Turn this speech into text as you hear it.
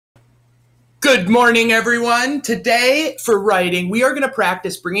Good morning, everyone. Today, for writing, we are going to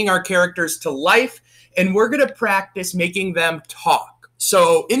practice bringing our characters to life, and we're going to practice making them talk.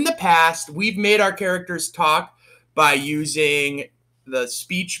 So, in the past, we've made our characters talk by using the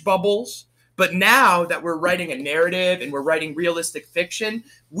speech bubbles. But now that we're writing a narrative and we're writing realistic fiction,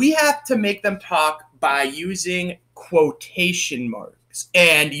 we have to make them talk by using quotation marks.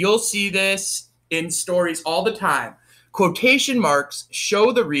 And you'll see this in stories all the time. Quotation marks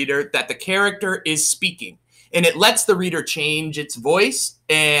show the reader that the character is speaking, and it lets the reader change its voice,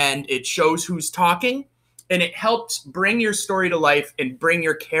 and it shows who's talking, and it helps bring your story to life and bring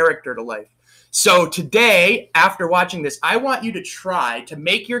your character to life. So today, after watching this, I want you to try to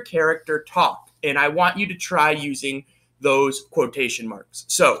make your character talk, and I want you to try using those quotation marks.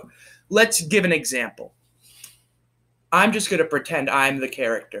 So let's give an example. I'm just going to pretend I'm the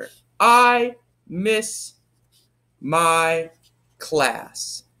character. I miss my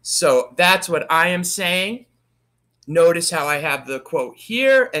class. So that's what I am saying. Notice how I have the quote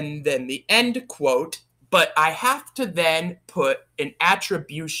here and then the end quote, but I have to then put an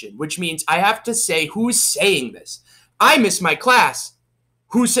attribution, which means I have to say who's saying this. I miss my class.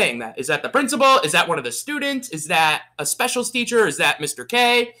 Who's saying that? Is that the principal? Is that one of the students? Is that a specials teacher? Is that Mr.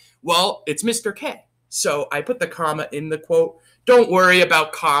 K? Well, it's Mr. K. So I put the comma in the quote. Don't worry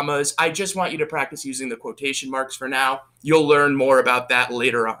about commas. I just want you to practice using the quotation marks for now. You'll learn more about that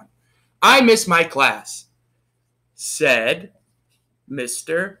later on. I miss my class, said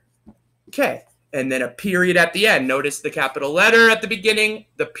Mr. K. And then a period at the end. Notice the capital letter at the beginning,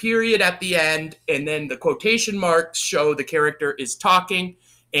 the period at the end, and then the quotation marks show the character is talking.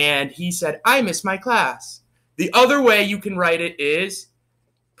 And he said, I miss my class. The other way you can write it is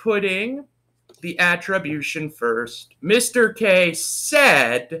putting the attribution first. Mr. K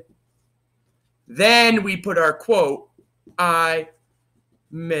said, then we put our quote, I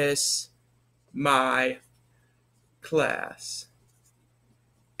miss my class.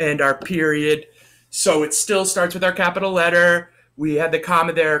 And our period. So it still starts with our capital letter. We had the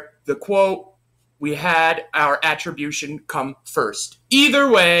comma there, the quote. We had our attribution come first.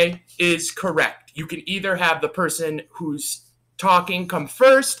 Either way is correct. You can either have the person who's talking come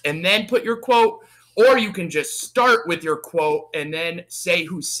first and then put your quote, or you can just start with your quote and then say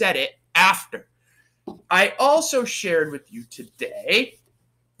who said it after. I also shared with you today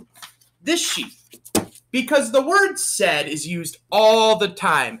this sheet because the word said is used all the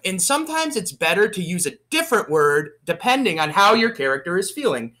time, and sometimes it's better to use a different word depending on how your character is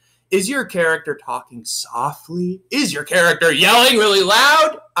feeling. Is your character talking softly? Is your character yelling really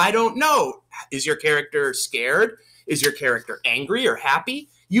loud? I don't know. Is your character scared? Is your character angry or happy?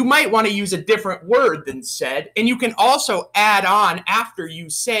 You might want to use a different word than said, and you can also add on after you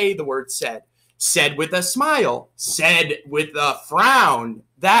say the word said. Said with a smile, said with a frown.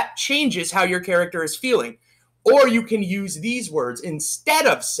 That changes how your character is feeling. Or you can use these words instead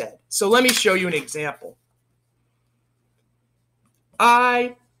of said. So let me show you an example.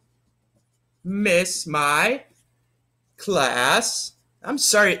 I miss my class. I'm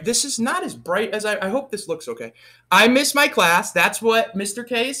sorry, this is not as bright as I hope this looks okay. I miss my class. That's what Mr.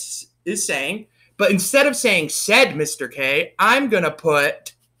 K is saying. But instead of saying said Mr. K, I'm going to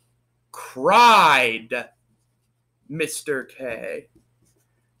put cried Mr. K,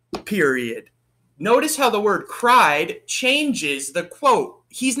 period. Notice how the word cried changes the quote.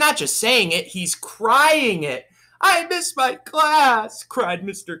 He's not just saying it, he's crying it. I miss my class, cried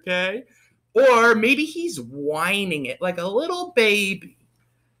Mr. K. Or maybe he's whining it like a little baby.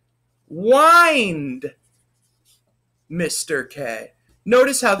 Whined Mr. K.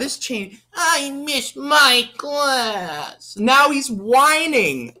 Notice how this changed. I miss my class. Now he's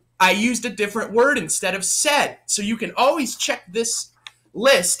whining. I used a different word instead of said. So you can always check this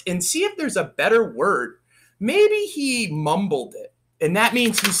list and see if there's a better word. Maybe he mumbled it, and that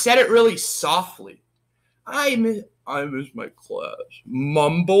means he said it really softly. I miss my class.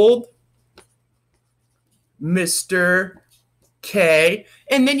 Mumbled Mr. K.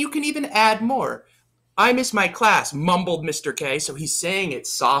 And then you can even add more. I miss my class, mumbled Mr. K. So he's saying it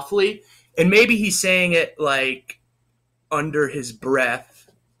softly, and maybe he's saying it like under his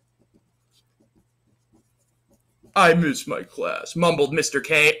breath. I miss my class, mumbled Mr.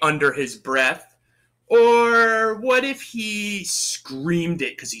 K under his breath. Or what if he screamed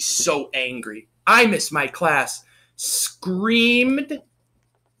it because he's so angry? I miss my class, screamed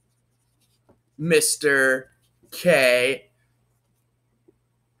Mr. K.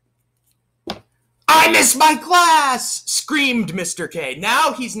 I miss my class, screamed Mr. K.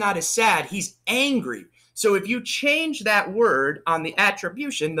 Now he's not as sad, he's angry. So if you change that word on the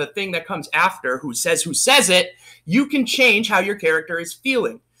attribution, the thing that comes after who says it, you can change how your character is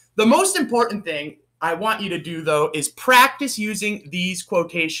feeling. The most important thing I want you to do, though, is practice using these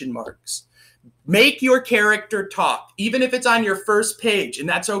quotation marks. Make your character talk, even if it's on your first page, and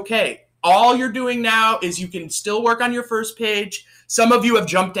that's okay. All you're doing now is you can still work on your first page. Some of you have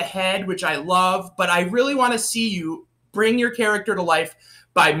jumped ahead, which I love, but I really want to see you bring your character to life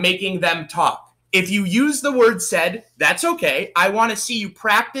by making them talk. If you use the word said, that's okay. I want to see you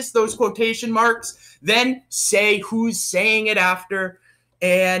practice those quotation marks, then say who's saying it after,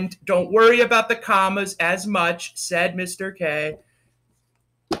 and don't worry about the commas as much, said Mr. K.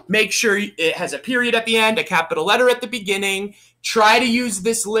 Make sure it has a period at the end, a capital letter at the beginning. Try to use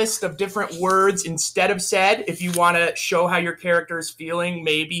this list of different words instead of said if you want to show how your character is feeling.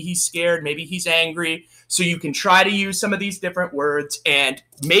 Maybe he's scared, maybe he's angry. So you can try to use some of these different words and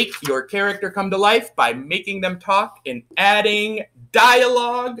make your character come to life by making them talk and adding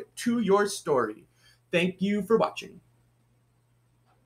dialogue to your story. Thank you for watching.